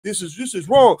This is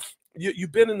wrong.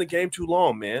 You've been in the game too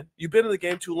long, man. You've been in the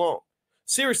game too long.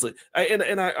 Seriously. I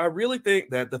really think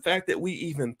that the fact that we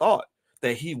even thought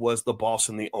that he was the boss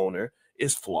and the owner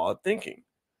is flawed thinking.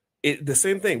 The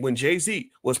same thing when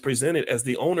Jay-Z was presented as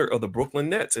the owner of the Brooklyn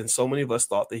Nets, and so many of us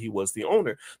thought that he was the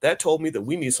owner. That told me that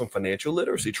we need some financial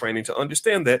literacy training to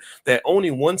understand that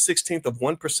owning 1/16 of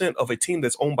 1% of a team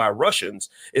that's owned by Russians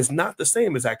is not the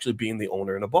same as actually being the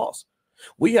owner and a boss.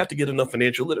 We have to get enough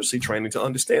financial literacy training to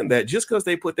understand that just because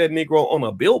they put that Negro on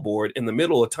a billboard in the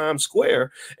middle of Times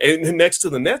Square and next to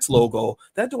the Nets logo,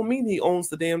 that don't mean he owns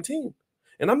the damn team.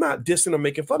 And I'm not dissing or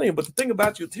making fun of him, but the thing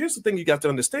about you, here's the thing you got to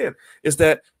understand is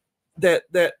that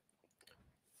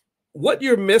what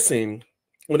you're missing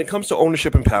when it comes to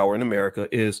ownership and power in America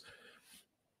is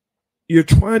you're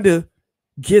trying to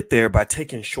get there by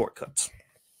taking shortcuts.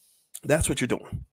 That's what you're doing.